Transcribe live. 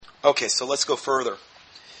Okay, so let's go further.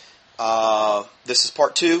 This is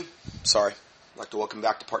part 2. Sorry. I'd like to welcome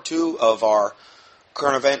back to part 2 of our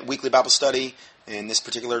current event weekly Bible study. In this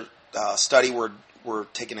particular study, we're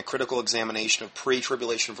taking a critical examination of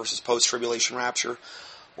pre-tribulation versus post-tribulation rapture.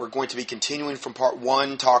 We're going to be continuing from part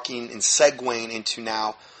 1, talking and segueing into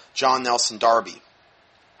now John Nelson Darby,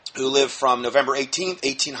 who lived from November 18th,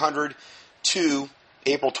 1800 to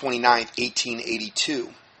April 29th, 1882.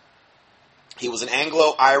 He was an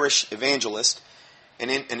Anglo-Irish evangelist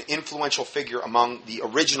and an influential figure among the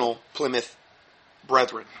original Plymouth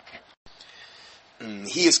Brethren.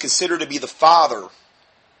 He is considered to be the father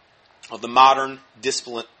of the modern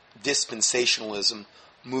dispensationalism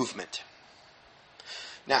movement.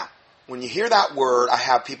 Now, when you hear that word, I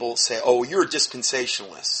have people say, oh, you're a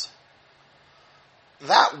dispensationalist.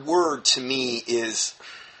 That word to me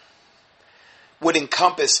would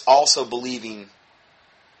encompass also believing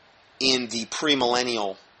in the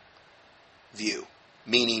premillennial view,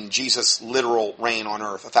 meaning Jesus' literal reign on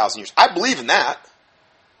earth 1,000 years. I believe in that.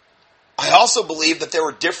 I also believe that there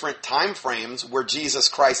were different time frames where Jesus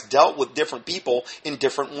Christ dealt with different people in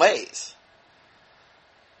different ways.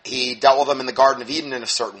 He dealt with them in the Garden of Eden in a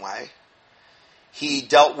certain way. He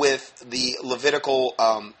dealt with the Levitical,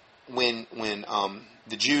 when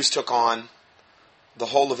the Jews took on the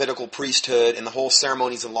whole Levitical priesthood and the whole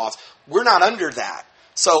ceremonies and laws. We're not under that.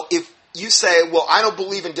 So if you say, well, I don't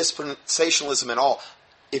believe in dispensationalism at all.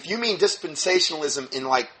 If you mean dispensationalism in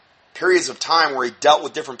like periods of time where he dealt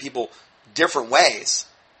with different people different ways,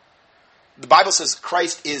 the Bible says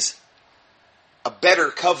Christ is a better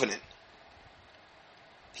covenant.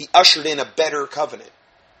 He ushered in a better covenant.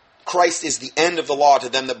 Christ is the end of the law to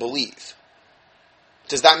them that believe.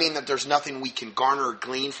 Does that mean that there's nothing we can garner or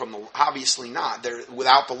glean from the law? Obviously not.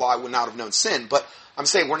 Without the law, I would not have known sin. But I'm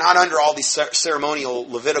saying we're not under all these ceremonial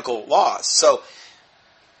Levitical laws. So,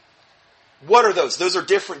 what are those? Those are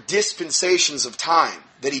different dispensations of time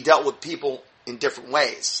that he dealt with people in different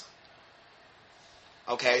ways.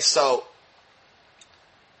 Okay, so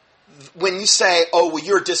when you say, oh, well,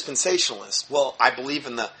 you're a dispensationalist. Well, I believe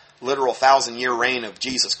in the literal 1,000-year reign of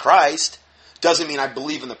Jesus Christ. Doesn't mean I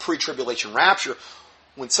believe in the pre-tribulation rapture.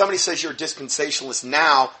 When somebody says you're a dispensationalist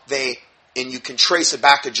now, and you can trace it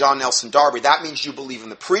back to John Nelson Darby, that means you believe in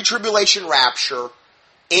the pre-tribulation rapture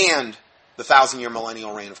and the 1,000-year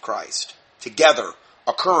millennial reign of Christ. Together,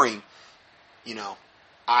 occurring,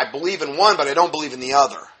 I believe in one, but I don't believe in the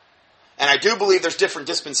other. And I do believe there's different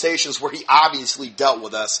dispensations where he obviously dealt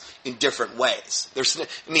with us in different ways.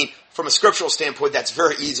 From a scriptural standpoint, that's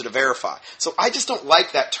very easy to verify. So I just don't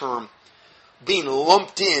like that term being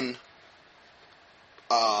lumped in,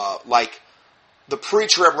 like the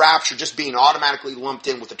pre-trib rapture just being automatically lumped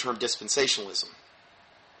in with the term dispensationalism.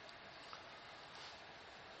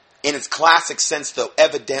 In its classic sense, though,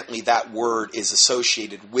 evidently that word is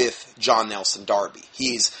associated with John Nelson Darby.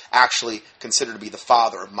 He's actually considered to be the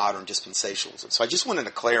father of modern dispensationalism. So I just wanted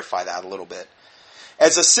to clarify that a little bit.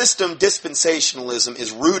 As a system, dispensationalism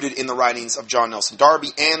is rooted in the writings of John Nelson Darby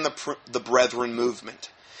and the Brethren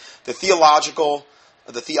movement. The theology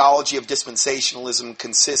of dispensationalism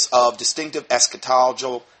consists of distinctive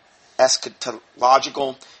eschatological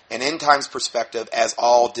and end times perspective, as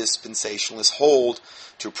all dispensationalists hold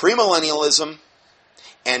to premillennialism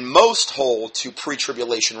and most hold to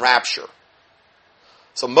pre-tribulation rapture.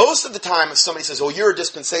 So most of the time if somebody says, oh, you're a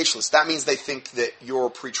dispensationalist, that means they think that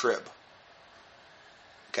you're pre-trib.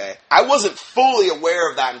 Okay? I wasn't fully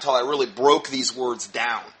aware of that until I really broke these words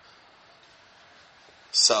down.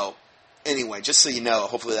 So, anyway, just so you know,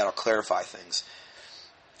 hopefully that'll clarify things.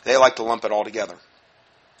 They like to lump it all together.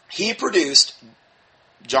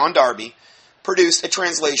 John Darby produced a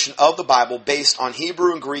translation of the Bible based on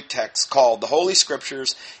Hebrew and Greek texts called The Holy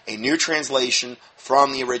Scriptures, a new translation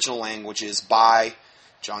from the original languages by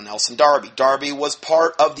John Nelson Darby. Darby was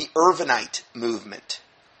part of the Irvinite movement.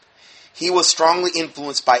 He was strongly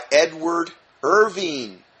influenced by Edward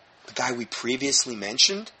Irving, the guy we previously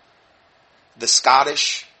mentioned, the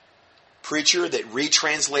Scottish preacher that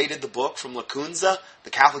retranslated the book from Lacunza,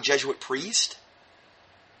 the Catholic Jesuit priest.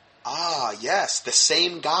 Ah, yes, the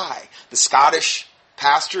same guy. The Scottish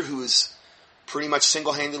pastor who is pretty much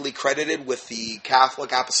single-handedly credited with the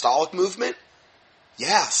Catholic Apostolic movement.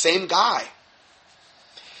 Yeah, same guy.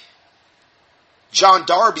 John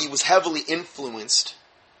Darby was heavily influenced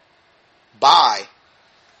by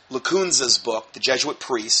Lacunza's book, The Jesuit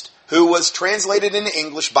Priest, who was translated into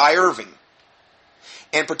English by Irving.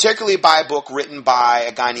 And particularly by a book written by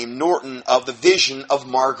a guy named Norton of The Vision of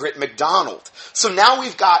Margaret MacDonald. So now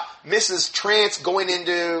we've got Mrs. Trance going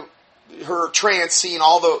into her trance, seeing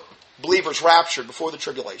all the believers raptured before the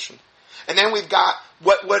tribulation. And then we've got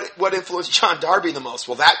what influenced John Darby the most?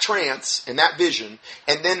 Well, that trance and that vision,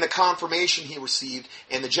 and then the confirmation he received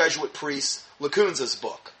in the Jesuit priest Lacunza's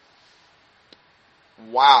book.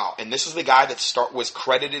 Wow. And this is the guy that was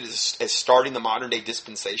credited as starting the modern-day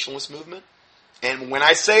dispensationalist movement. And when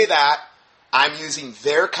I say that, I'm using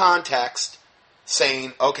their context,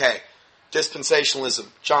 saying, okay, dispensationalism,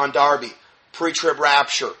 John Darby, pre-trib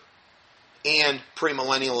rapture, and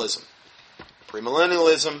premillennialism.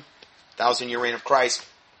 Premillennialism, 1,000-year reign of Christ,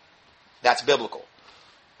 that's biblical.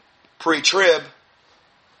 Pre-trib,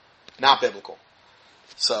 not biblical.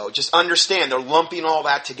 So just understand, they're lumping all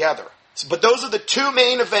that together. But those are the two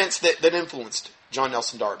main events that influenced John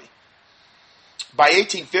Nelson Darby. By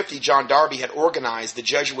 1850, John Darby had organized the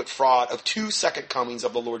Jesuit fraud of 2 second comings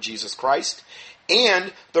of the Lord Jesus Christ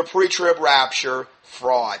and the pre-trib rapture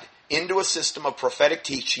fraud into a system of prophetic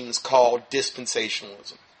teachings called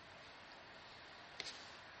dispensationalism.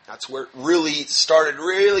 That's where it really started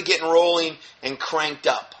getting rolling and cranked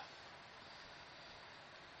up.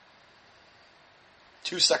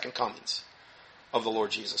 2 second comings of the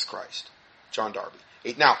Lord Jesus Christ. John Darby.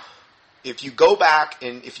 Now, if you go back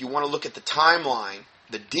and if you want to look at the timeline,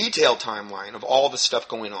 the detailed timeline of all the stuff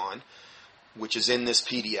going on, which is in this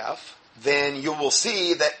PDF, then you will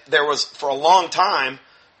see that there was, for a long time,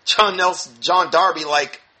 John Darby,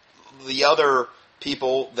 like the other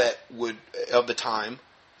people that would of the time,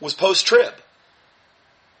 was post-trib.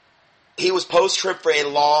 He was post-trib for a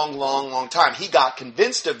long, long, long time. He got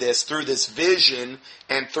convinced of this through this vision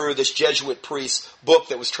and through this Jesuit priest's book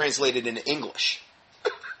that was translated into English.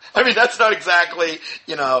 I mean, that's not exactly,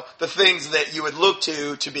 the things that you would look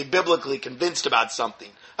to be biblically convinced about something.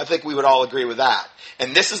 I think we would all agree with that.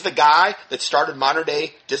 And this is the guy that started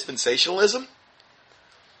modern-day dispensationalism?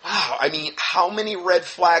 Wow, I mean, how many red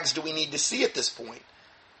flags do we need to see at this point?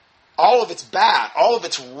 All of it's bad. All of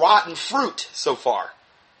it's rotten fruit so far.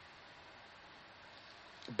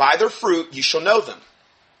 By their fruit you shall know them.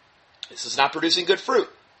 This is not producing good fruit.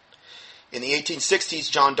 In the 1860s,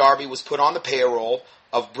 John Darby was put on the payroll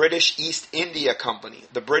of British East India Company.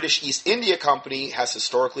 The British East India Company has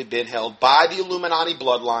historically been held by the Illuminati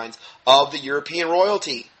bloodlines of the European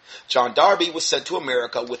royalty. John Darby was sent to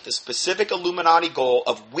America with the specific Illuminati goal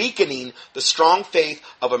of weakening the strong faith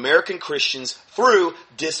of American Christians through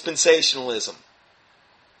dispensationalism.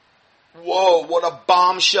 Whoa, what a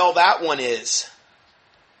bombshell that one is.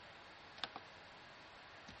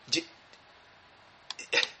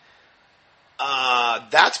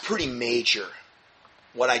 That's pretty major,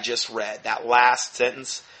 what I just read. That last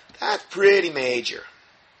sentence, that's pretty major.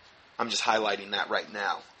 I'm just highlighting that right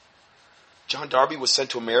now. John Darby was sent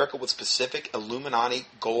to America with specific Illuminati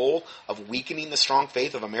goal of weakening the strong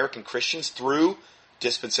faith of American Christians through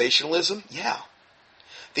dispensationalism? Yeah.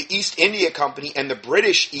 The East India Company and the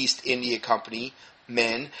British East India Company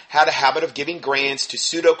men had a habit of giving grants to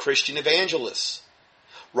pseudo-Christian evangelists.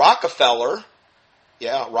 Rockefeller,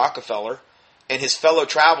 and his fellow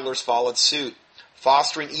travelers followed suit,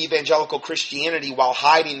 fostering evangelical Christianity while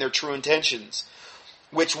hiding their true intentions,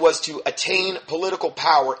 which was to attain political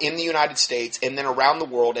power in the United States and then around the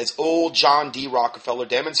world, as old John D. Rockefeller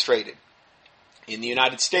demonstrated. In the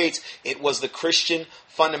United States, it was the Christian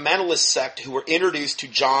fundamentalist sect who were introduced to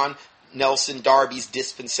John Nelson Darby's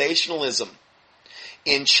dispensationalism.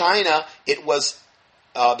 In China, it was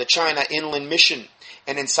the China Inland Mission.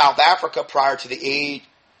 And in South Africa, prior to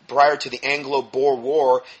the Anglo-Boer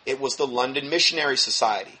War, it was the London Missionary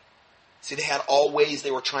Society. See, they had all ways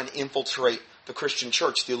they were trying to infiltrate the Christian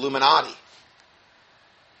church, the Illuminati.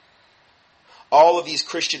 All of these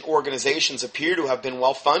Christian organizations appear to have been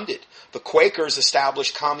well funded. The Quakers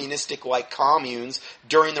established communistic-like communes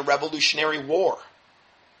during the Revolutionary War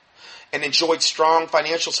and enjoyed strong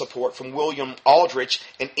financial support from William Aldrich,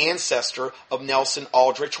 an ancestor of Nelson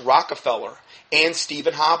Aldrich Rockefeller, and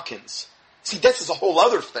Stephen Hopkins. See, this is a whole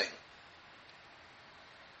other thing.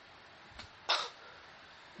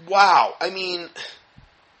 Wow, I mean,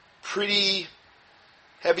 pretty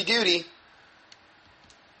heavy duty.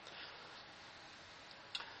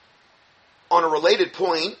 On a related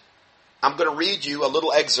point, I'm going to read you a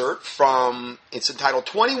little excerpt from, it's entitled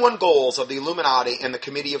 21 Goals of the Illuminati and the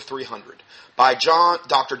Committee of 300 by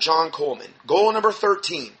Dr. John Coleman. Goal number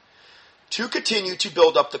 13, to continue to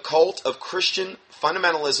build up the cult of Christian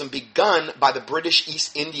fundamentalism begun by the British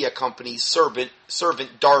East India Company's servant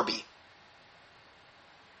Darby.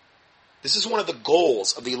 This is one of the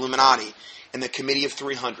goals of the Illuminati and the Committee of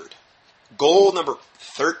 300. Goal number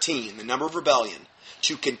 13, the number of rebellion,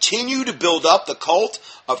 to continue to build up the cult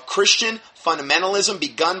of Christian fundamentalism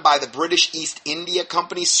begun by the British East India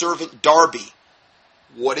Company's servant Darby.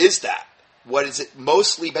 What is that? What is it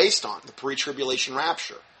mostly based on? The pre-tribulation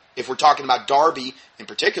rapture. If we're talking about Darby in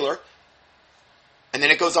particular. And then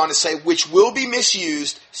it goes on to say, which will be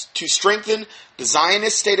misused to strengthen the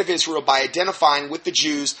Zionist state of Israel by identifying with the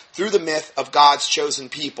Jews through the myth of God's chosen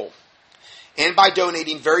people, and by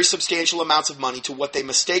donating very substantial amounts of money to what they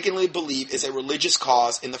mistakenly believe is a religious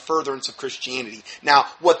cause in the furtherance of Christianity. Now,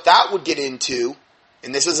 what that would get into,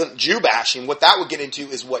 and this isn't Jew bashing, what that would get into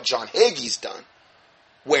is what John Hagee's done,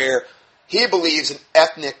 where he believes in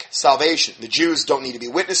ethnic salvation. The Jews don't need to be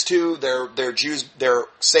witnessed to. They're Jews. They're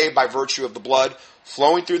saved by virtue of the blood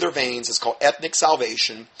flowing through their veins. It's called ethnic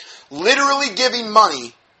salvation. Literally giving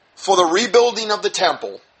money for the rebuilding of the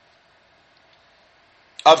temple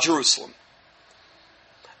of Jerusalem.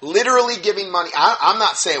 Literally giving money. I'm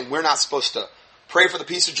not saying we're not supposed to pray for the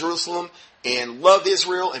peace of Jerusalem and love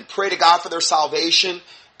Israel and pray to God for their salvation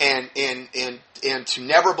and to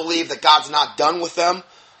never believe that God's not done with them.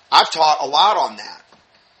 I've taught a lot on that.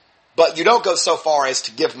 But you don't go so far as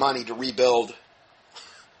to give money to rebuild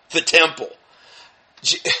the temple,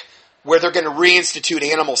 where they're going to reinstitute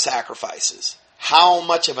animal sacrifices. How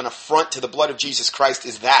much of an affront to the blood of Jesus Christ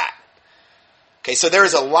is that? Okay, so there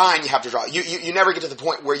is a line you have to draw. You never get to the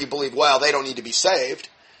point where you believe, well, they don't need to be saved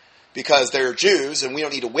because they're Jews and we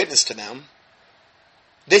don't need to witness to them.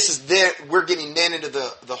 We're getting then into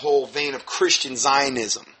the whole vein of Christian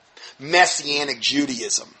Zionism, Messianic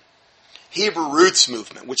Judaism, Hebrew Roots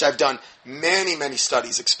movement, which I've done many, many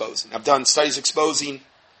studies exposing. I've done studies exposing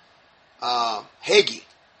Hagee.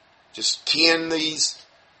 Just key in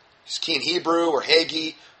Hebrew or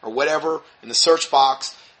Hagee or whatever in the search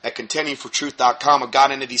box at contendingfortruth.com. I've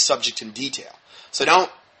got into these subjects in detail. So don't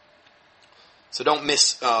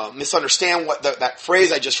misunderstand what that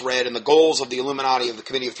phrase I just read and the goals of the Illuminati of the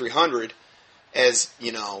Committee of 300 as,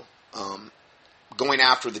 going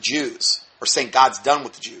after the Jews or saying God's done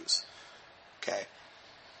with the Jews. Okay.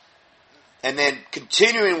 And then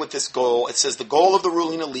continuing with this goal, it says the goal of the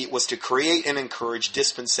ruling elite was to create and encourage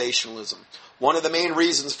dispensationalism. One of the main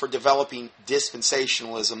reasons for developing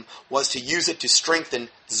dispensationalism was to use it to strengthen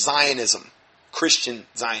Zionism, Christian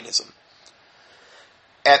Zionism.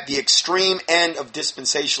 At the extreme end of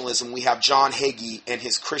dispensationalism, we have John Hagee and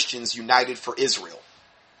his Christians United for Israel.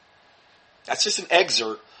 That's just an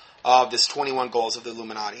excerpt of this 21 goals of the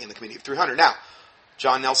Illuminati and the Committee of 300. Now,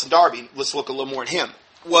 John Nelson Darby, let's look a little more at him.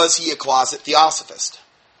 Was he a closet theosophist?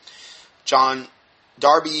 John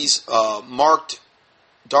Darby's marked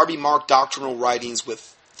doctrinal writings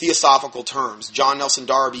with theosophical terms. John Nelson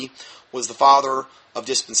Darby was the father of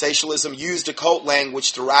dispensationalism, used occult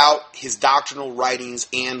language throughout his doctrinal writings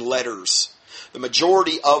and letters. The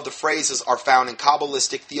majority of the phrases are found in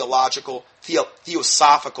Kabbalistic theosophical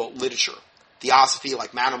literature. Theosophy,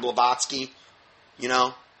 like Madame Blavatsky,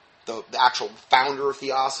 the actual founder of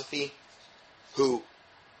Theosophy, who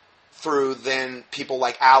through then people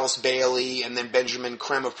like Alice Bailey and then Benjamin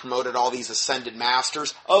Krim have promoted all these ascended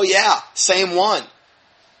masters. Oh yeah, same one.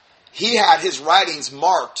 He had his writings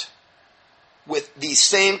marked with the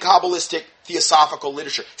same Kabbalistic theosophical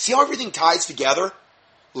literature. See how everything ties together?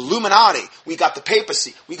 Illuminati, we got the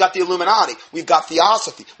papacy, we got the Illuminati, we've got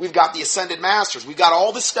Theosophy, we've got the Ascended Masters, we've got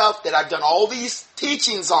all the stuff that I've done all these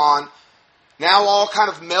teachings on, now all kind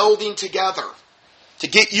of melding together to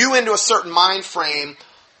get you into a certain mind frame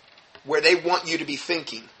where they want you to be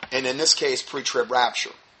thinking, and in this case, pre-trib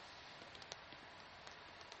rapture.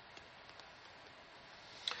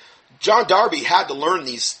 John Darby had to learn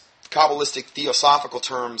these Kabbalistic theosophical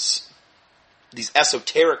terms, these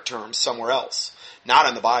esoteric terms, somewhere else. Not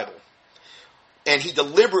in the Bible. And he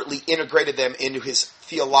deliberately integrated them into his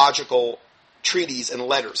theological treatises and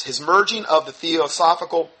letters. His merging of the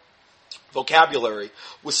theosophical vocabulary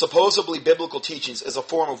with supposedly biblical teachings is a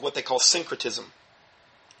form of what they call syncretism.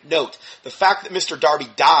 Note, the fact that Mr. Darby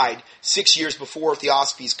died 6 years before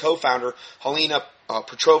Theosophy's co-founder, Helena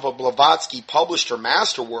Petrova Blavatsky, published her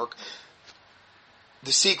masterwork,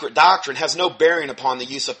 The Secret Doctrine, has no bearing upon the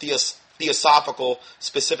use of theosophical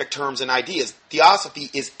specific terms and ideas. Theosophy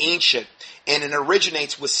is ancient, and it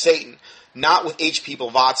originates with Satan, not with H.P.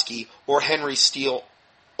 Blavatsky or Henry Steele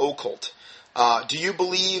Occult. Do you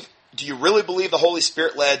really believe the Holy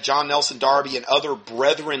Spirit led John Nelson Darby and other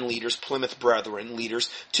Brethren leaders, Plymouth Brethren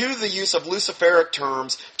leaders, to the use of Luciferic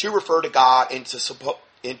terms to refer to God and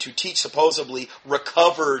to teach supposedly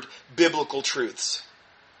recovered biblical truths?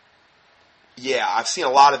 Yeah, I've seen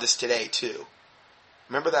a lot of this today too.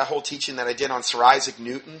 Remember that whole teaching that I did on Sir Isaac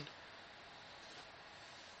Newton?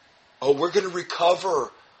 Oh, we're going to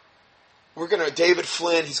recover. David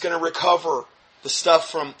Flynn, he's going to recover the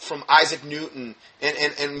stuff from Isaac Newton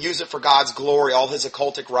and use it for God's glory, all his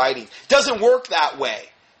occultic writing. It doesn't work that way.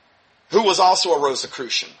 who was also a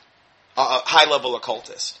Rosicrucian, a high-level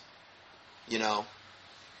occultist. You know,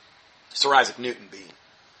 Sir Isaac Newton being.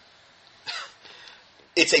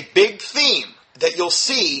 It's a big theme that you'll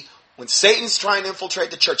see when Satan's trying to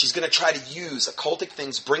infiltrate the church. He's going to try to use occultic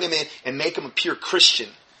things, bring them in, and make them appear Christian.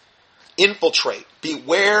 Infiltrate.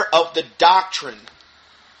 Beware of the doctrine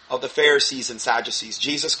of the Pharisees and Sadducees.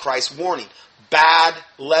 Jesus Christ warning. Bad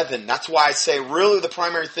leaven. That's why I say really the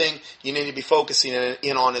primary thing you need to be focusing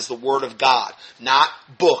in on is the Word of God, not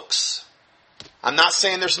books. I'm not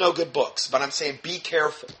saying there's no good books, but I'm saying be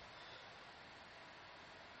careful.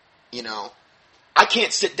 You know, I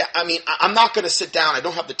can't sit down. I mean, I'm not going to sit down. I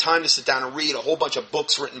don't have the time to sit down and read a whole bunch of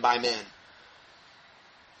books written by men.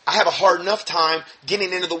 I have a hard enough time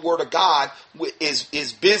getting into the Word of God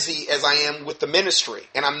as busy as I am with the ministry.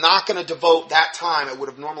 And I'm not going to devote that time I would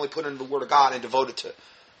have normally put into the Word of God and devote it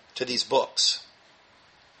to these books.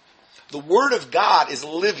 The Word of God is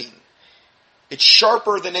living. It's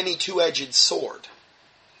sharper than any two-edged sword.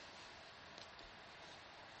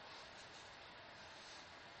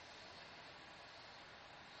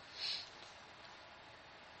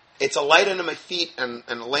 It's a light unto my feet and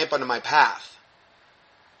a lamp unto my path.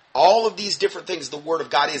 All of these different things the Word of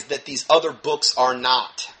God is that these other books are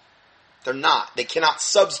not. They're not. They cannot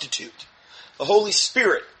substitute. The Holy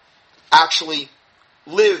Spirit actually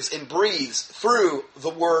lives and breathes through the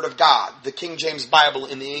Word of God, the King James Bible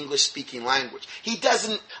in the English-speaking language. He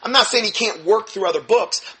doesn't, I'm not saying he can't work through other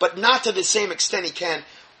books, but not to the same extent he can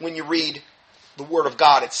when you read the Word of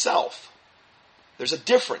God itself. There's a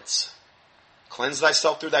difference. Cleanse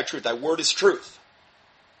thyself through thy truth. Thy word is truth.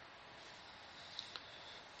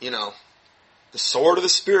 You know, the sword of the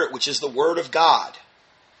Spirit, which is the Word of God.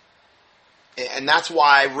 And that's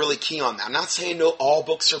why I really key on that. I'm not saying no, all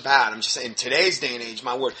books are bad. I'm just saying in today's day and age,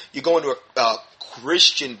 my word, you go into a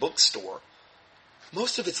Christian bookstore,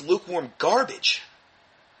 most of it's lukewarm garbage.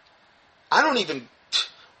 I don't even,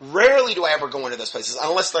 rarely do I ever go into those places,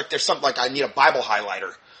 unless like there's something like I need a Bible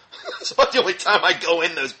highlighter. It's about the only time I go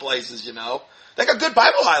in those places, you know. They got good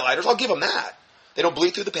Bible highlighters, I'll give them that. They don't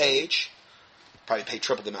bleed through the page. Probably pay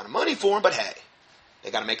triple the amount of money for them, but hey,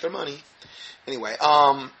 they got to make their money. Anyway,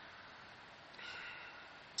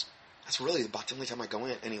 that's really about the only time I go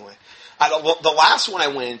in. Anyway, the last one I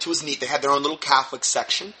went into was neat. They had their own little Catholic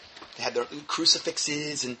section. They had their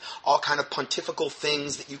crucifixes and all kind of pontifical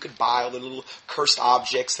things that you could buy, all the little cursed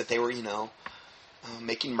objects that they were, you know,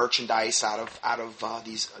 making merchandise out of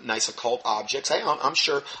these nice occult objects. Hey, I'm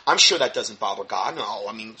sure that doesn't bother God. No,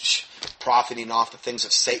 I mean, profiting off the things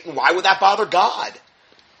of Satan. Why would that bother God?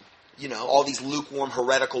 You know, all these lukewarm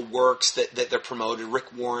heretical works that they're promoted,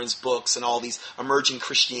 Rick Warren's books and all these emerging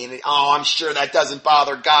Christianity. Oh, I'm sure that doesn't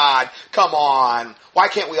bother God. Come on. Why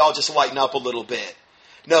can't we all just lighten up a little bit?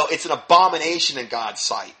 No, it's an abomination in God's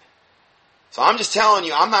sight. So I'm just telling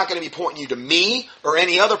you, I'm not going to be pointing you to me or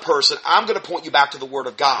any other person. I'm going to point you back to the Word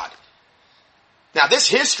of God. Now, this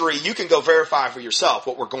history, you can go verify for yourself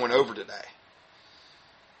what we're going over today.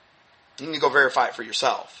 You can go verify it for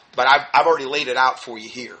yourself. But I've already laid it out for you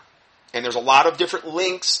here. And there's a lot of different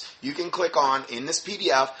links you can click on in this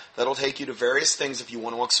PDF that'll take you to various things if you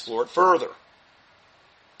want to explore it further.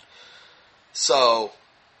 So,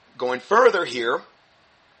 going further here,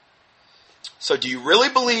 so do you really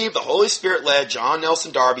believe the Holy Spirit led John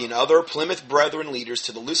Nelson Darby and other Plymouth Brethren leaders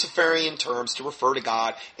to the Luciferian terms to refer to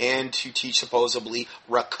God and to teach supposedly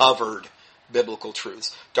recovered biblical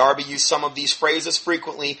truths? Darby used some of these phrases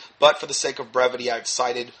frequently, but for the sake of brevity, I've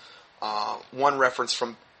cited one reference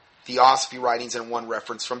from Theosophy writings and one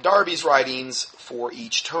reference from Darby's writings for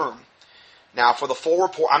each term. Now, for the full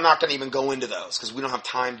report, I'm not going to even go into those because we don't have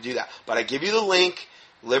time to do that. But I give you the link,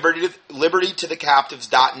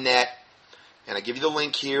 libertytothecaptives.net, and I give you the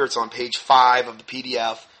link here. It's on page 5 of the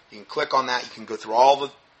PDF. You can click on that. You can go through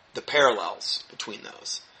all the parallels between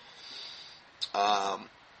those.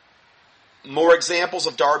 More examples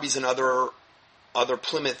of Darby's and other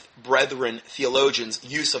Plymouth Brethren theologians'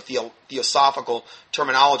 use of theosophical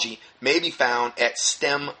terminology may be found at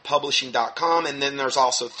stempublishing.com. And then there's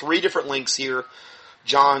also 3 different links here.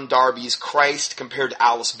 John Darby's Christ compared to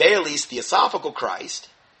Alice Bailey's Theosophical Christ.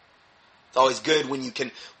 It's always good when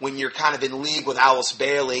you're kind of in league with Alice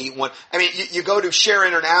Bailey. You go to Share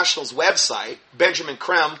International's website, Benjamin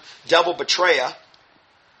Creme, Devil Betraya.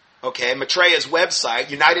 Okay, Maitreya's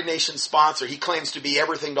website, United Nations sponsor. He claims to be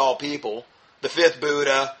everything to all people. The 5th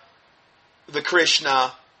Buddha, the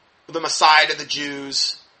Krishna, the Messiah to the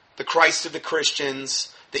Jews, the Christ to the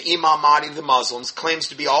Christians, the Imam Mahdi to the Muslims. Claims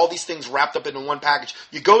to be all these things wrapped up into one package.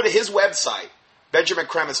 You go to his website, Benjamin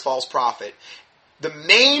Creme is False Prophet. The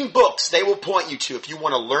main books they will point you to if you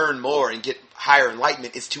want to learn more and get higher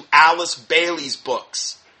enlightenment is to Alice Bailey's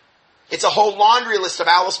books. It's a whole laundry list of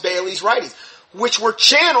Alice Bailey's writings, which were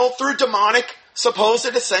channeled through demonic supposed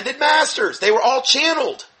ascended masters. They were all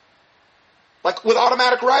channeled, like with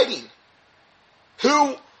automatic writing.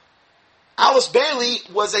 Alice Bailey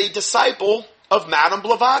was a disciple of Madame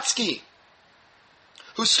Blavatsky,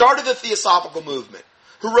 who started the Theosophical movement,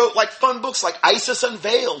 who wrote like fun books like Isis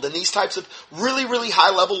Unveiled and these types of really, really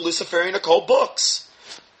high-level Luciferian occult books.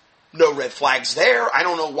 No red flags there. I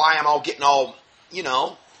don't know why I'm all getting all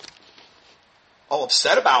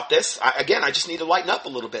upset about this. I just need to lighten up a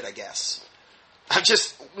little bit, I guess.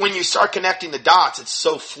 When you start connecting the dots, it's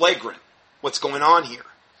so flagrant what's going on here.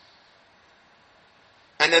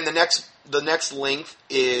 And then the next link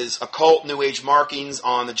is occult New Age markings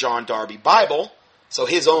on the John Darby Bible. So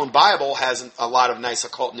his own Bible has a lot of nice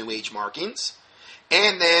occult New Age markings.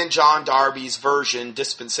 And then John Darby's version,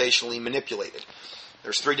 dispensationally manipulated.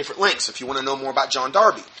 There's 3 different links if you want to know more about John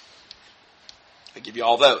Darby. I give you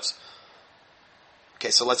all those.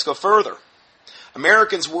 Okay, so let's go further.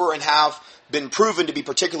 Americans were and have been proven to be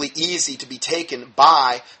particularly easy to be taken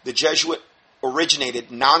by the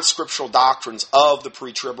Jesuit-originated non-scriptural doctrines of the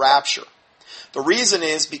pre-trib rapture. The reason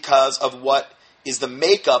is because of what is the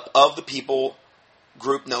makeup of the people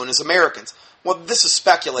group known as Americans. Well, this is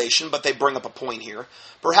speculation, but they bring up a point here.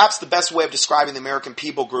 Perhaps the best way of describing the American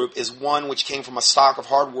people group is one which came from a stock of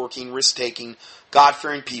hardworking, risk-taking,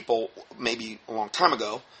 God-fearing people, maybe a long time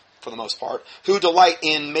ago, for the most part, who delight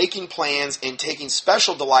in making plans and taking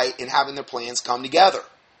special delight in having their plans come together.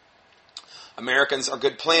 Americans are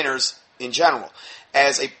good planners in general.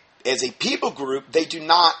 As a people group, they do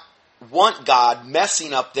not want God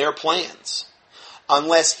messing up their plans,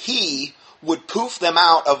 unless He would poof them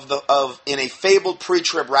out in a fabled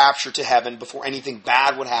pre-trib rapture to heaven before anything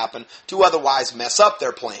bad would happen to otherwise mess up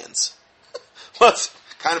their plans. Well, that's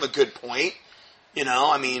kind of a good point.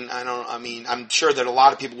 I'm sure that a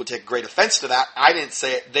lot of people would take great offense to that. I didn't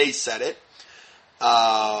say it, they said it.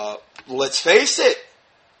 Let's face it,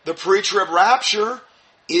 the pre-trib rapture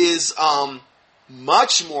is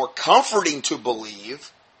much more comforting to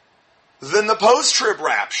believe than the post-trib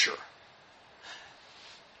rapture.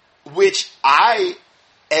 Which I,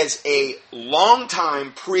 as a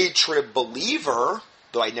longtime pre-trib believer,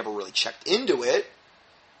 though I never really checked into it,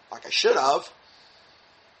 like I should have,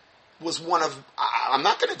 I'm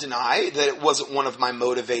not going to deny that it wasn't one of my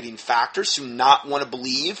motivating factors to not want to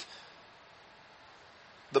believe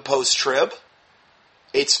the post-trib.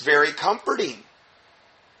 It's very comforting.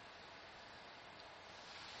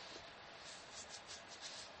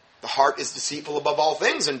 The heart is deceitful above all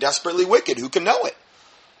things and desperately wicked. Who can know it?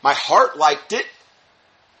 My heart liked it.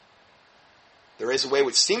 There is a way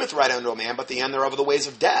which seemeth right unto a man, but the end thereof are the ways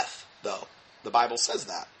of death, though. The Bible says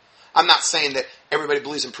that. I'm not saying that everybody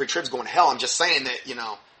believes in pre-trib's going to hell. I'm just saying that,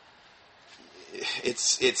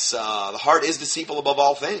 the heart is deceitful above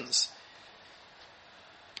all things.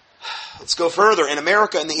 Let's go further. In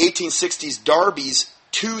America in the 1860s, Darby's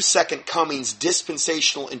 2 second comings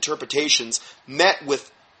dispensational interpretations met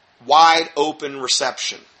with wide open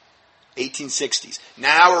reception. 1860s.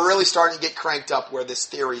 Now we're really starting to get cranked up where this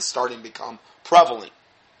theory is starting to become prevalent.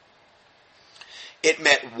 It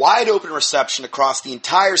met wide open reception across the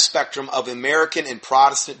entire spectrum of American and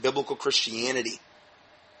Protestant biblical Christianity.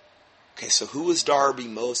 Okay, so who was Darby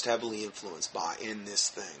most heavily influenced by in this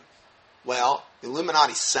thing? Well, the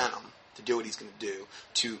Illuminati sent him to do what he's going to do,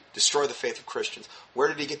 to destroy the faith of Christians. Where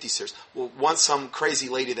did he get these theories? Well, once some crazy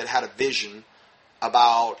lady that had a vision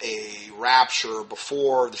about a rapture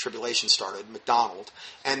before the tribulation started, MacDonald.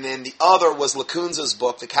 And then the other was Lacunza's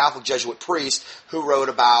book, the Catholic Jesuit priest, who wrote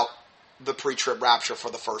about the pre-trib rapture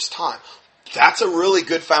for the first time. That's a really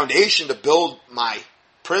good foundation to build my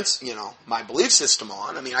my belief system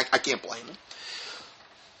on. I mean, I can't blame him.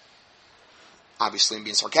 Obviously, I'm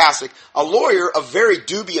being sarcastic. A lawyer of very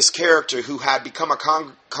dubious character who had become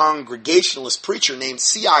a Congregationalist preacher named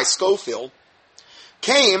C.I. Scofield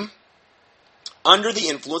came under the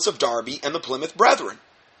influence of Darby and the Plymouth Brethren.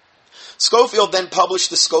 Scofield then published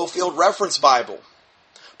the Scofield Reference Bible,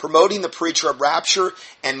 promoting the pre-trib rapture,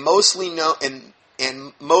 and most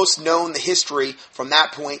known the history from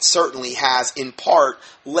that point certainly has, in part,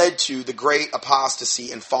 led to the great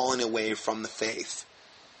apostasy and falling away from the faith.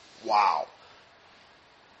 Wow.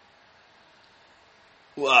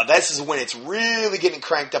 Well, this is when it's really getting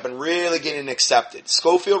cranked up and really getting accepted.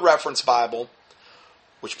 Scofield Reference Bible,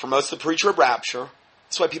 which promotes the pre-trib rapture.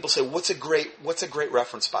 That's why people say, what's a great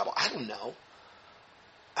reference Bible? I don't know.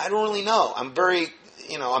 I don't really know. I'm very,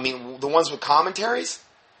 the ones with commentaries,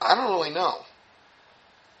 I don't really know.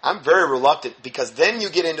 I'm very reluctant, because then you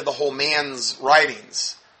get into the whole man's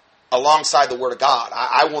writings alongside the Word of God.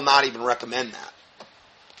 I will not even recommend that.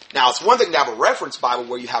 Now, it's one thing to have a reference Bible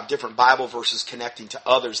where you have different Bible verses connecting to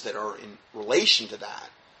others that are in relation to that.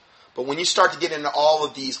 But when you start to get into all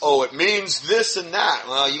of these, oh, it means this and that,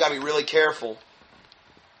 well, you got to be really careful.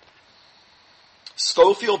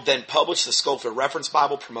 Scofield then published the Scofield Reference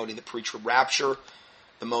Bible promoting the pre-trib rapture.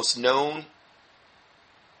 The most known,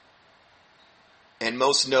 and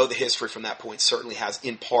most know the history from that point, certainly has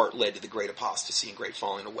in part led to the great apostasy and great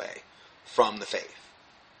falling away from the faith.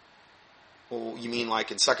 Well, you mean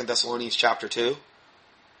like in 2 Thessalonians chapter 2?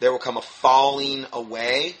 There will come a falling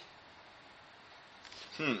away?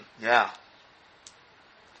 Yeah.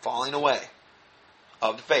 Falling away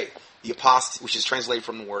of the faith. The apostasy, which is translated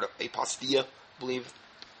from the word apostia, I believe.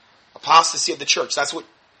 Apostasy of the church. That's what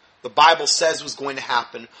the Bible says was going to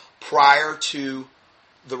happen prior to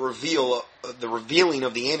the revealing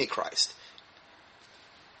of the Antichrist.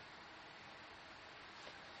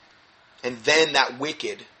 And then that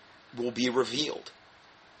wicked will be revealed.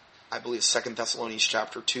 I believe 2 Thessalonians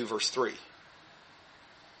chapter 2, verse 3.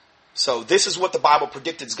 So this is what the Bible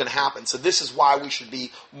predicted is going to happen. So this is why we should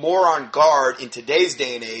be more on guard in today's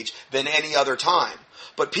day and age than any other time.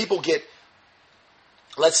 But people get,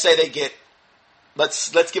 let's give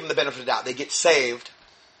them the benefit of the doubt. They get saved,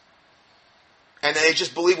 and then they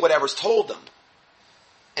just believe whatever's told them.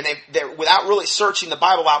 And they're without really searching the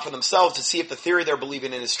Bible out for themselves to see if the theory they're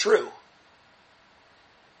believing in is true.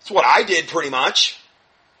 That's what I did pretty much.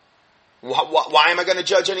 Why am I going to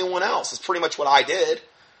judge anyone else? It's pretty much what I did.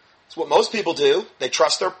 It's what most people do. They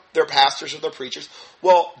trust their pastors or their preachers.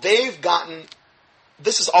 Well,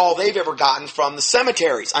 this is all they've ever gotten from the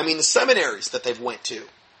cemeteries. I mean, the seminaries that they've went to.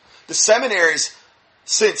 The seminaries,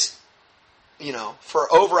 since,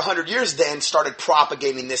 for over 100 years then, started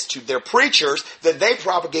propagating this to their preachers. Then they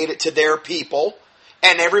propagate it to their people.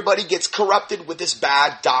 And everybody gets corrupted with this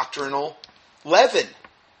bad doctrinal leaven.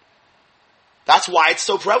 That's why it's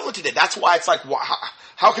so prevalent today. That's why it's like,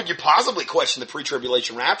 how could you possibly question the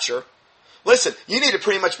pre-tribulation rapture? Listen, you need to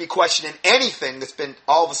pretty much be questioning anything that's been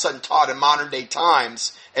all of a sudden taught in modern day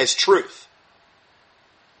times as truth.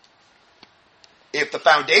 If the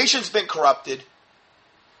foundation's been corrupted,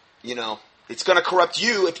 it's going to corrupt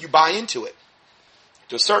you if you buy into it,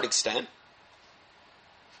 to a certain extent.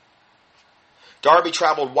 Darby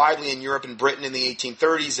traveled widely in Europe and Britain in the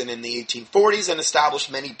 1830s and in the 1840s and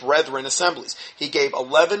established many brethren assemblies. He gave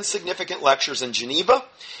 11 significant lectures in Geneva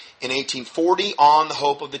in 1840 on the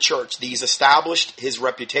hope of the church. These established his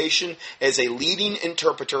reputation as a leading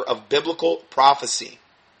interpreter of biblical prophecy.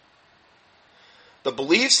 The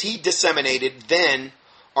beliefs he disseminated then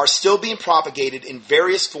are still being propagated in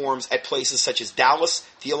various forms at places such as Dallas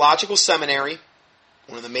Theological Seminary,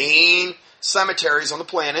 one of the main cemeteries on the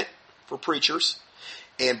planet for preachers,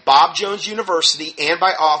 and Bob Jones University, and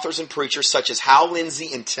by authors and preachers such as Hal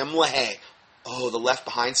Lindsey and Tim LaHaye. Oh, the Left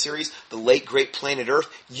Behind series, the late great Planet Earth.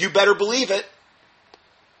 You better believe it.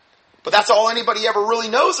 But that's all anybody ever really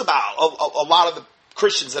knows about. A lot of the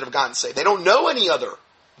Christians that have gotten saved. They don't know any other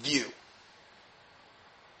view.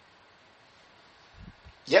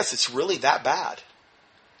 Yes, it's really that bad.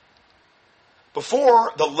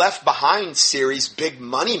 Before the Left Behind series, big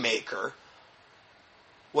money maker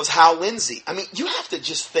was Hal Lindsey. I mean, you have to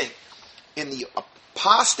just think, in the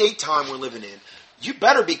apostate time we're living in, you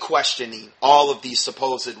better be questioning all of these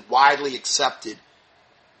supposed widely accepted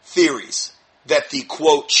theories that the,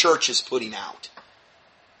 quote, church is putting out.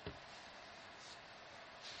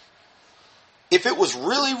 If it was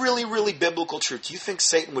really, really, really biblical truth, do you think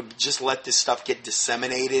Satan would just let this stuff get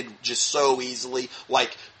disseminated just so easily,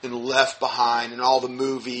 like in Left Behind and all the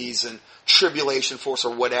movies and Tribulation Force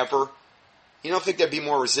or whatever? You don't think there'd be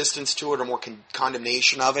more resistance to it or more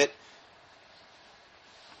condemnation of it?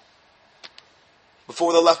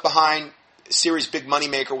 Before the Left Behind series, big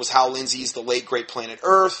moneymaker was Hal Lindsey's The Late Great Planet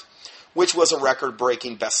Earth, which was a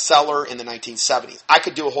record-breaking bestseller in the 1970s. I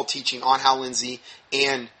could do a whole teaching on Hal Lindsey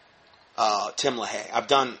and Tim LaHaye.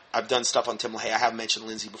 I've done stuff on Tim LaHaye. I have mentioned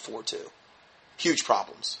Lindsey before too. Huge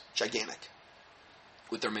problems, gigantic,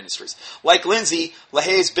 with their ministries. Like Lindsey,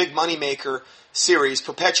 LaHaye's Big Moneymaker series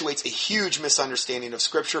perpetuates a huge misunderstanding of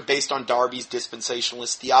Scripture based on Darby's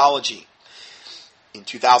dispensationalist theology. In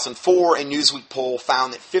 2004, a Newsweek poll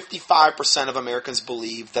found that 55% of Americans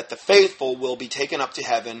believe that the faithful will be taken up to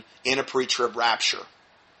heaven in a pre-trib rapture.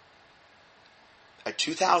 A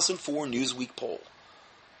 2004 Newsweek poll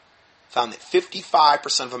found that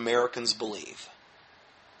 55% of Americans believe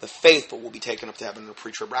the faithful will be taken up to heaven in a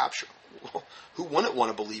pre-trib rapture. Who wouldn't want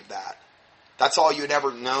to believe that? That's all you'd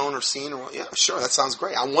ever known or seen? Yeah, sure, that sounds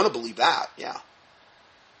great. I want to believe that, yeah.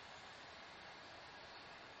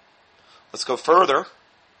 Let's go further.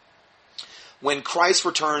 When Christ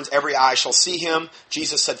returns, every eye shall see him.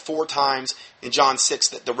 Jesus said 4 times in John 6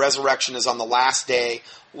 that the resurrection is on the last day,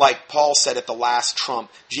 like Paul said at the last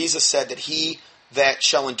trump. Jesus said that he that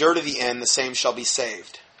shall endure to the end, the same shall be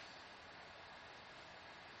saved.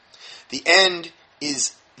 The end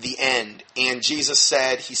is the end. And Jesus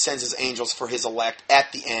said he sends his angels for his elect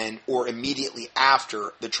at the end or immediately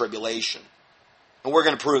after the tribulation. And we're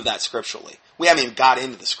going to prove that scripturally. We haven't even got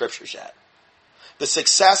into the scriptures yet. The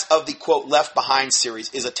success of the, quote, Left Behind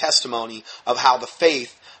series is a testimony of how the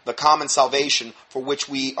faith, the common salvation for which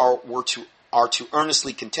we are to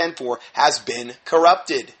earnestly contend for, has been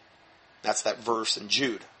corrupted. That's that verse in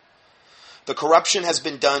Jude. The corruption has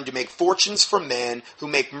been done to make fortunes for men who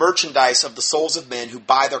make merchandise of the souls of men who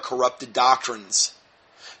buy their corrupted doctrines.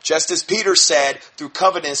 Just as Peter said, through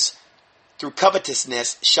covetousness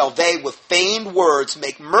shall they with feigned words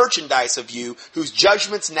make merchandise of you, whose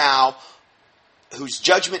judgment now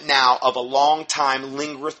of a long time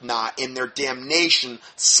lingereth not, and their damnation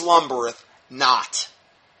slumbereth not.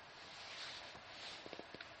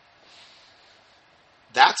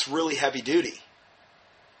 That's really heavy duty.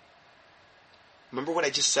 Remember what I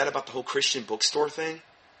just said about the whole Christian bookstore thing?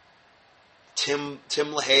 Tim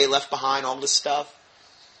LaHaye, Left Behind, all this stuff.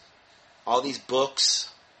 All these books.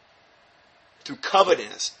 Through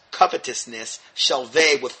covetousness shall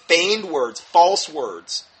they, with feigned words, false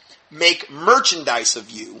words, make merchandise of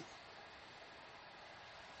you.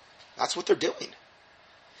 That's what they're doing.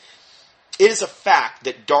 It is a fact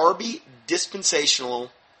that Darby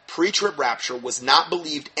dispensational pre-trib rapture was not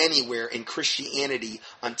believed anywhere in Christianity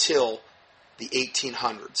until the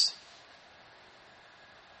 1800s.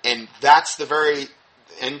 And that's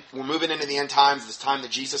and we're moving into the end times, this time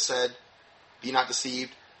that Jesus said, be not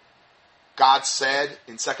deceived. God said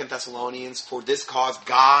in 2 Thessalonians, for this cause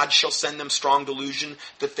God shall send them strong delusion,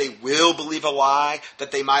 that they will believe a lie,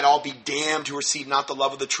 that they might all be damned who receive not the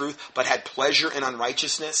love of the truth, but had pleasure in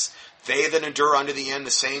unrighteousness. They that endure unto the end,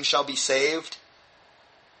 the same shall be saved.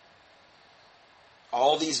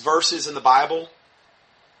 All these verses in the Bible,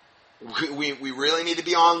 we really need to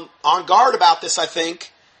be on guard about this, I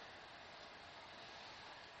think.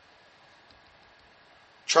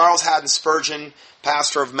 Charles Haddon Spurgeon,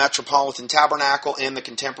 pastor of Metropolitan Tabernacle and the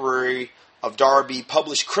contemporary of Darby,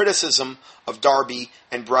 published criticism of Darby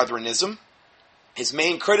and Brethrenism. His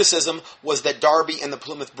main criticism was that Darby and the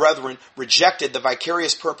Plymouth Brethren rejected the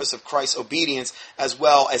vicarious purpose of Christ's obedience as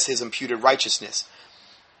well as his imputed righteousness.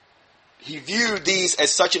 He viewed these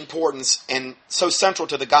as such importance and so central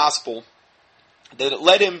to the gospel that it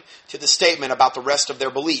led him to the statement about the rest of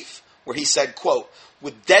their belief, where he said, quote,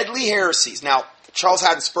 with deadly heresies. Now, Charles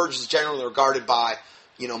Haddon Spurgeon is generally regarded by,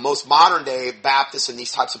 most modern day Baptists and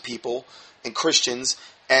these types of people and Christians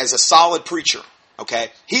as a solid preacher.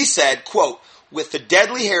 Okay? He said, quote, with the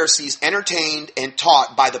deadly heresies entertained and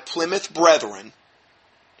taught by the Plymouth Brethren,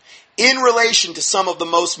 in relation to some of the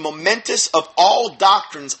most momentous of all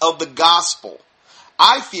doctrines of the gospel,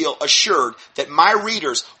 I feel assured that my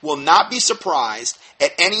readers will not be surprised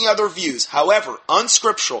at any other views, however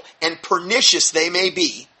unscriptural and pernicious they may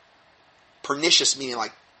be. Pernicious meaning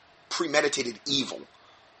like premeditated evil.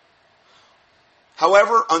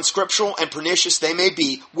 However unscriptural and pernicious they may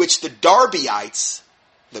be, which the Darbyites,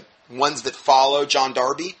 the ones that follow John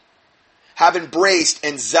Darby, have embraced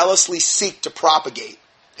and zealously seek to propagate.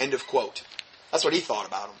 End of quote. That's what he thought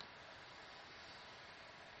about them.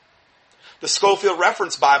 The Scofield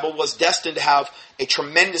Reference Bible was destined to have a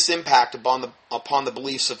tremendous impact upon the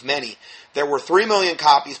beliefs of many. There were 3 million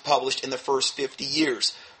copies published in the first 50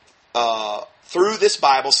 years. Through this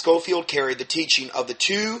Bible, Scofield carried the teaching of the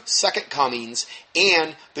 2 second comings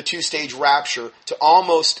and the 2-stage rapture to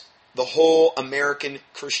almost the whole American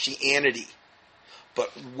Christianity. But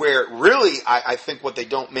where really, I think what they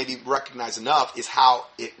don't maybe recognize enough is how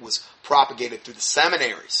it was propagated through the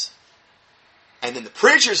seminaries. And then the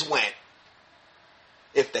preachers went,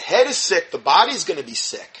 if the head is sick, the body's going to be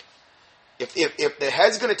sick. If the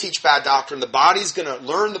head's going to teach bad doctrine, the body's going to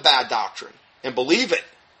learn the bad doctrine and believe it.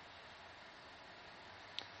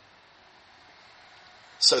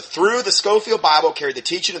 So through the Scofield Bible carried the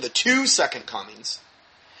teaching of the 2 second comings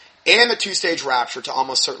and the 2-stage rapture to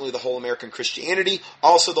almost certainly the whole American Christianity.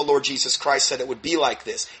 Also, the Lord Jesus Christ said it would be like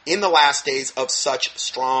this in the last days of such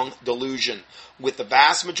strong delusion, with the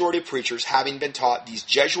vast majority of preachers having been taught these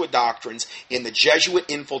Jesuit doctrines in the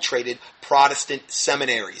Jesuit-infiltrated Protestant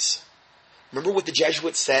seminaries. Remember what the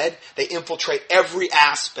Jesuits said? They infiltrate every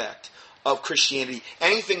aspect of Christianity.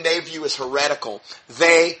 Anything they view as heretical,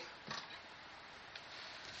 they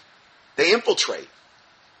infiltrate.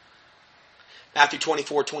 Matthew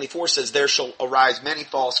 24:24 says, there shall arise many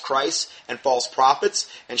false Christs and false prophets,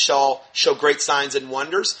 and shall show great signs and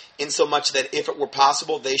wonders, insomuch that if it were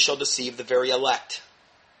possible, they shall deceive the very elect.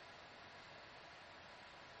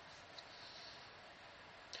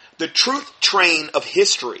 The truth train of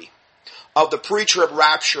history of the pre-trib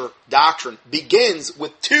rapture doctrine begins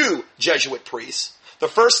with two Jesuit priests. The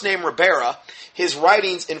first named Ribera, his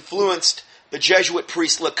writings influenced the Jesuit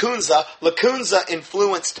priest Lacunza. Lacunza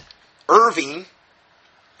influenced Irving,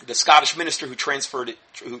 the Scottish minister who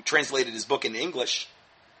translated his book into English.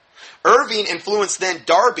 Irving influenced then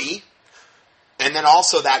Darby, and then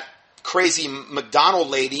also that crazy MacDonald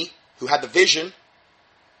lady who had the vision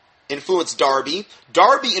influenced Darby.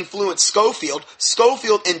 Darby influenced Scofield.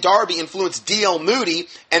 Scofield and Darby influenced D.L. Moody,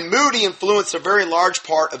 and Moody influenced a very large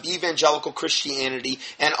part of evangelical Christianity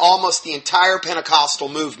and almost the entire Pentecostal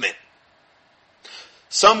movement.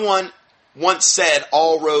 Someone once said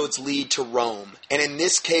all roads lead to Rome. And in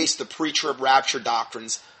this case, the pre-trib rapture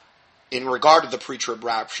doctrines, in regard to the pre-trib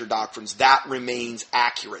rapture doctrines, that remains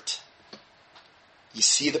accurate. You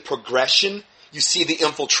see the progression? You see the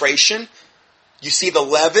infiltration? You see the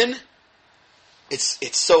leaven? It's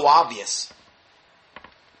so obvious.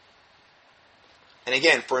 And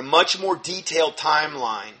again, for a much more detailed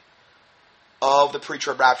timeline of the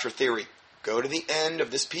pre-trib rapture theory, go to the end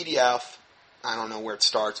of this PDF. I don't know where it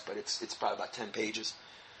starts, but it's probably about 10 pages.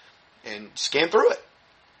 And scan through it.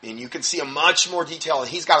 And you can see a much more detail. And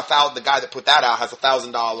he's got the guy that put that out has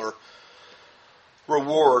 $1,000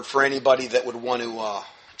 reward for anybody that would want to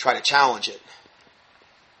try to challenge it.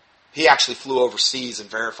 He actually flew overseas and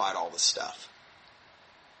verified all this stuff.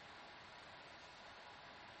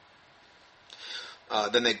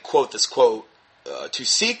 Then they quote this quote, to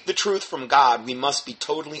seek the truth from God, we must be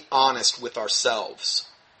totally honest with ourselves.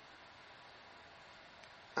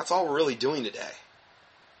 That's all we're really doing today.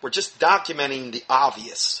 We're just documenting the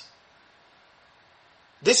obvious.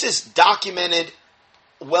 This is documented,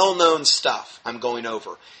 well-known stuff I'm going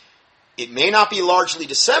over. It may not be largely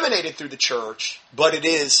disseminated through the church, but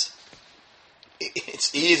it's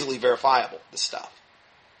easily verifiable, this stuff.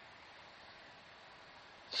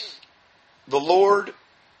 The Lord,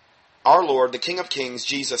 our Lord, the King of Kings,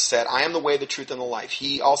 Jesus said, I am the way, the truth, and the life.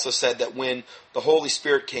 He also said that when the Holy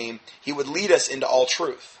Spirit came, He would lead us into all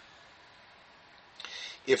truth.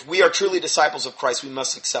 If we are truly disciples of Christ, we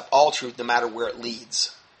must accept all truth no matter where it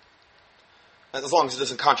leads. As long as it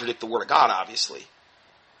doesn't contradict the Word of God, obviously.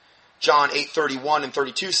 John 8:31 and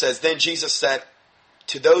 32 says, Then Jesus said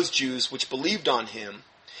to those Jews which believed on Him,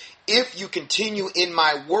 If you continue in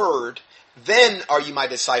my word, then are you my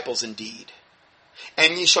disciples indeed.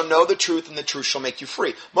 And ye shall know the truth, and the truth shall make you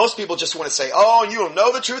free. Most people just want to say, oh, you will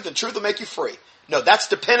know the truth, and truth will make you free. No, that's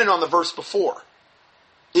dependent on the verse before.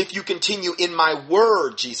 If you continue in my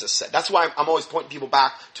word, Jesus said. That's why I'm always pointing people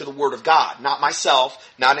back to the Word of God. Not myself,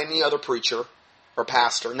 not any other preacher or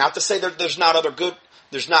pastor. Not to say that there's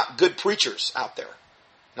not good preachers out there.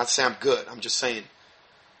 Not to say I'm good, I'm just saying.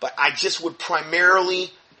 But I just would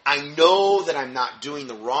primarily, I know that I'm not doing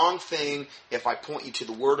the wrong thing if I point you to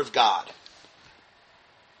the Word of God.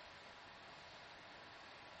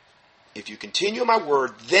 If you continue in my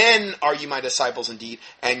word, then are you my disciples indeed,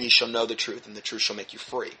 and ye shall know the truth, and the truth shall make you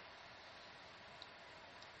free.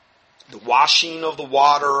 The washing of the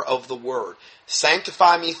water of the word.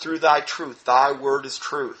 Sanctify me through thy truth. Thy word is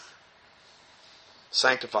truth.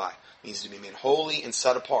 Sanctify means to be made holy and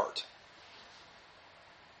set apart.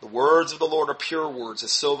 The words of the Lord are pure words,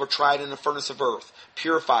 as silver tried in the furnace of earth,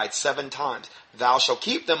 purified 7 times. Thou shalt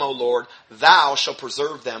keep them, O Lord. Thou shalt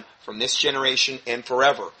preserve them from this generation and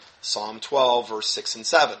forever. Psalm 12, verse 6 and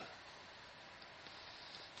 7.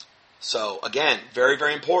 So, again, very,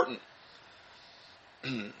 very important.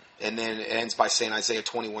 And then it ends by saying Isaiah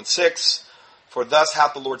 21:6, For thus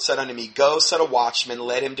hath the Lord said unto me, Go, set a watchman,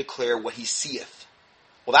 let him declare what he seeth.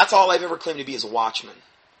 Well, that's all I've ever claimed to be as a watchman.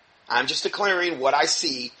 I'm just declaring what I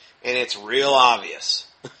see, and it's real obvious.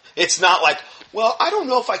 It's not like, well, I don't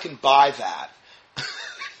know if I can buy that.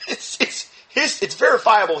 It's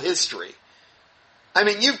verifiable history. I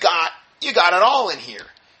mean, you got it all in here.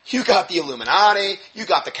 You got the Illuminati, you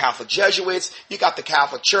got the Catholic Jesuits, you got the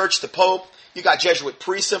Catholic Church, the Pope, you got Jesuit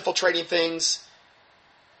priests infiltrating things.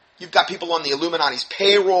 You've got people on the Illuminati's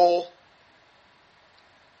payroll.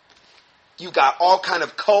 You've got all kind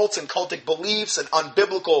of cults and cultic beliefs and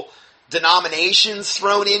unbiblical denominations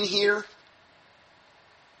thrown in here.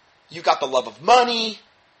 You got the love of money.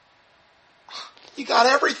 You got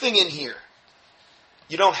everything in here.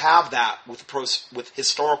 You don't have that with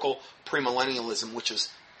historical premillennialism, which is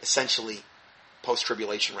essentially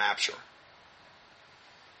post-tribulation rapture.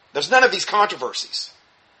 There's none of these controversies.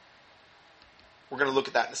 We're going to look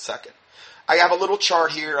at that in a second. I have a little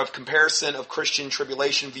chart here of comparison of Christian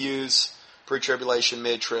tribulation views, pre-tribulation,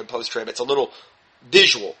 mid-trib, post-trib. It's a little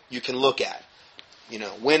visual you can look at. You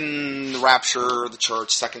know, when the rapture, the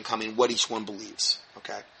church, second coming, what each one believes.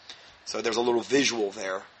 Okay? So there's a little visual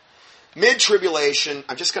there. Mid-tribulation,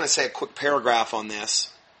 I'm just going to say a quick paragraph on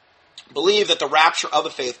this. Believe that the rapture of the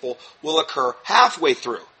faithful will occur halfway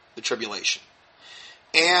through the tribulation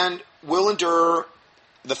and will endure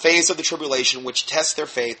the phase of the tribulation which tests their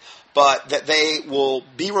faith, but that they will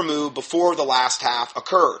be removed before the last half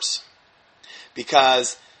occurs,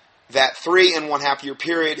 because that 3.5 year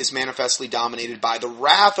period is manifestly dominated by the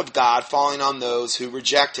wrath of God falling on those who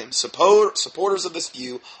reject Him. Supporters of this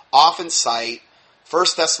view often cite 1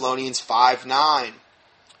 Thessalonians 5:9,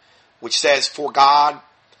 which says, "For God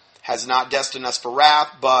has not destined us for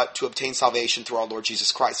wrath, but to obtain salvation through our Lord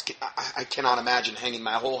Jesus Christ." I cannot imagine hanging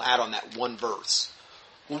my whole hat on that one verse.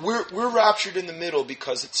 We're raptured in the middle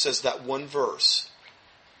because it says that one verse.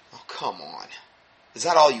 Oh, come on. Is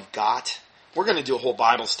that all you've got? We're going to do a whole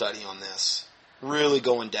Bible study on this. Really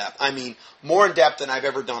go in depth. I mean, more in depth than I've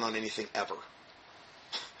ever done on anything ever.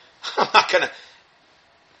 I'm not going to...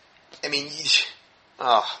 I mean,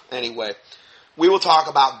 anyway. We will talk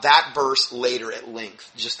about that verse later at length.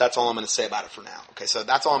 Just that's all I'm going to say about it for now. Okay, so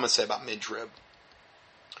that's all I'm going to say about mid-trib.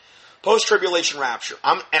 Post-tribulation rapture.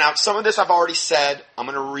 Some of this I've already said. I'm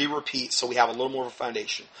going to re-repeat so we have a little more of a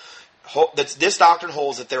foundation. This doctrine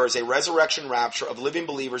holds that there is a resurrection rapture of living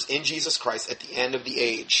believers in Jesus Christ at the end of the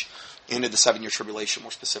age. End of the 7-year tribulation,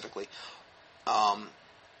 more specifically.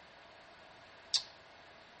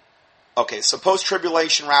 Okay, so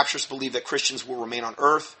post-tribulation raptures believe that Christians will remain on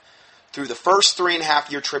earth through the first 3.5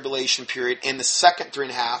 year tribulation period and the second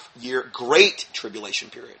 3.5 year great tribulation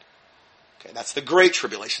period. Okay, that's the great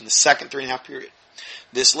tribulation, the second 3.5 period.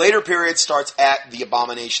 This later period starts at the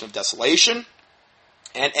abomination of desolation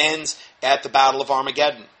and ends at the battle of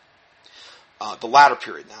Armageddon. The latter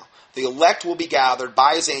period now. The elect will be gathered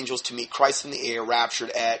by His angels to meet Christ in the air, raptured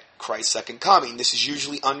at Christ's second coming. This is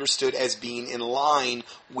usually understood as being in line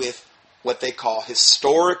with what they call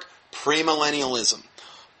historic premillennialism.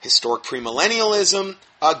 Historic premillennialism,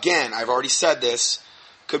 again, I've already said this,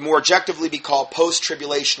 could more objectively be called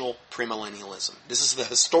post-tribulational premillennialism. This is the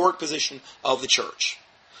historic position of the church.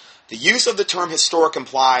 The use of the term historic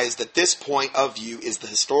implies that this point of view is the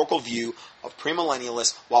historical view of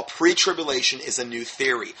premillennialists, while pre-tribulation is a new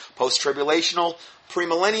theory. Post-tribulational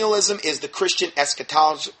premillennialism is the Christian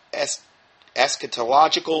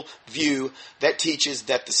eschatological view that teaches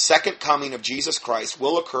that the second coming of Jesus Christ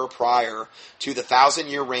will occur prior to the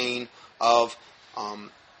 1,000-year reign of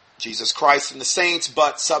Jesus Christ and the saints,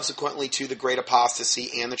 but subsequently to the great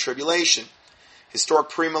apostasy and the tribulation. Historic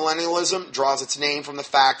premillennialism draws its name from the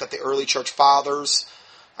fact that the early church fathers,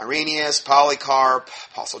 Irenaeus, Polycarp,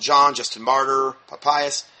 Apostle John, Justin Martyr,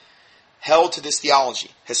 Papias, held to this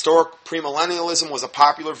theology. Historic premillennialism was a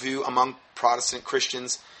popular view among Protestant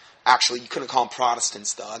Christians. Actually, you couldn't call them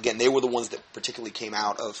Protestants, though. Again, they were the ones that particularly came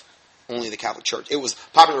out of only the Catholic Church. It was a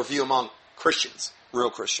popular view among Christians,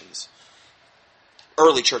 real Christians.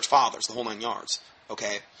 Early church fathers, the whole 9 yards.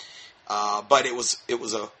 Okay? But it was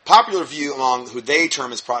a popular view among who they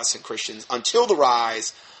term as Protestant Christians until the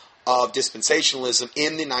rise of dispensationalism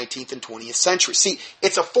in the 19th and 20th century. See,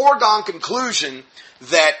 it's a foregone conclusion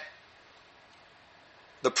that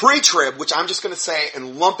the pre-trib, which I'm just going to say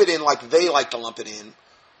and lump it in like they like to lump it in,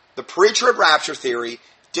 the pre-trib rapture theory,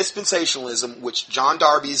 dispensationalism, which John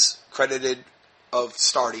Darby's credited of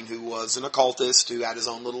starting, who was an occultist, who had his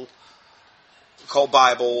own little occult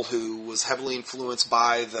Bible, who was heavily influenced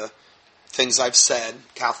by the things I've said,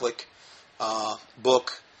 Catholic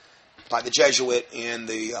book by the Jesuit, and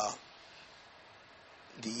the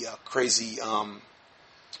crazy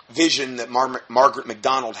vision that Margaret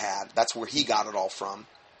MacDonald had. That's where he got it all from.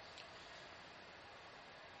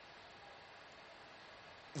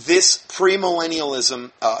 This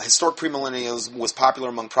premillennialism, historic premillennialism, was popular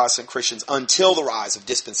among Protestant Christians until the rise of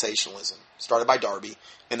dispensationalism, started by Darby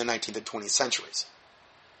in the 19th and 20th centuries.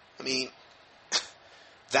 I mean,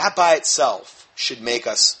 that by itself should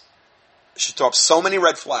throw up so many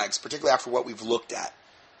red flags, particularly after what we've looked at.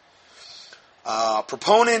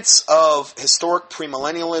 Proponents of historic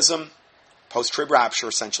premillennialism, post-trib rapture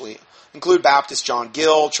essentially, include Baptist John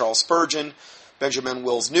Gill, Charles Spurgeon, Benjamin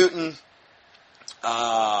Wills Newton,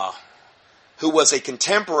 who was a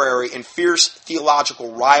contemporary and fierce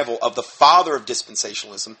theological rival of the father of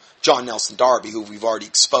dispensationalism, John Nelson Darby, who we've already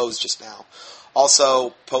exposed just now.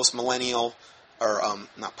 Also,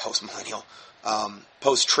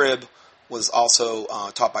 post-trib was also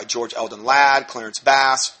taught by George Eldon Ladd, Clarence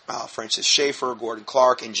Bass, Francis Schaeffer, Gordon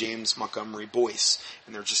Clark, and James Montgomery Boyce.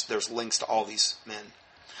 And there's links to all these men.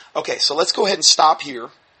 Okay, so let's go ahead and stop here.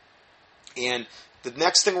 And the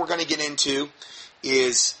next thing we're going to get into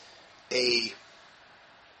is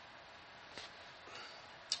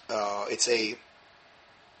it's a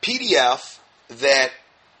PDF that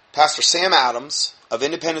Pastor Sam Adams of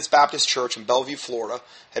Independence Baptist Church in Bellevue, Florida,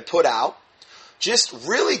 had put out, just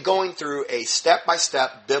really going through a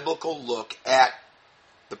step-by-step biblical look at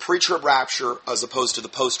the pre-trib rapture as opposed to the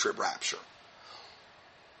post-trib rapture.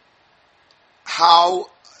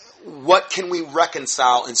 What can we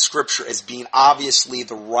reconcile in Scripture as being obviously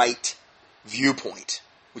the right viewpoint,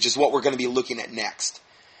 which is what we're going to be looking at next.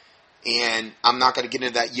 And I'm not going to get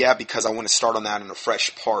into that yet because I want to start on that in a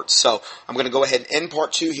fresh part. So I'm going to go ahead and end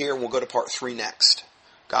part 2 here, and we'll go to part 3 next.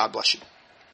 God bless you.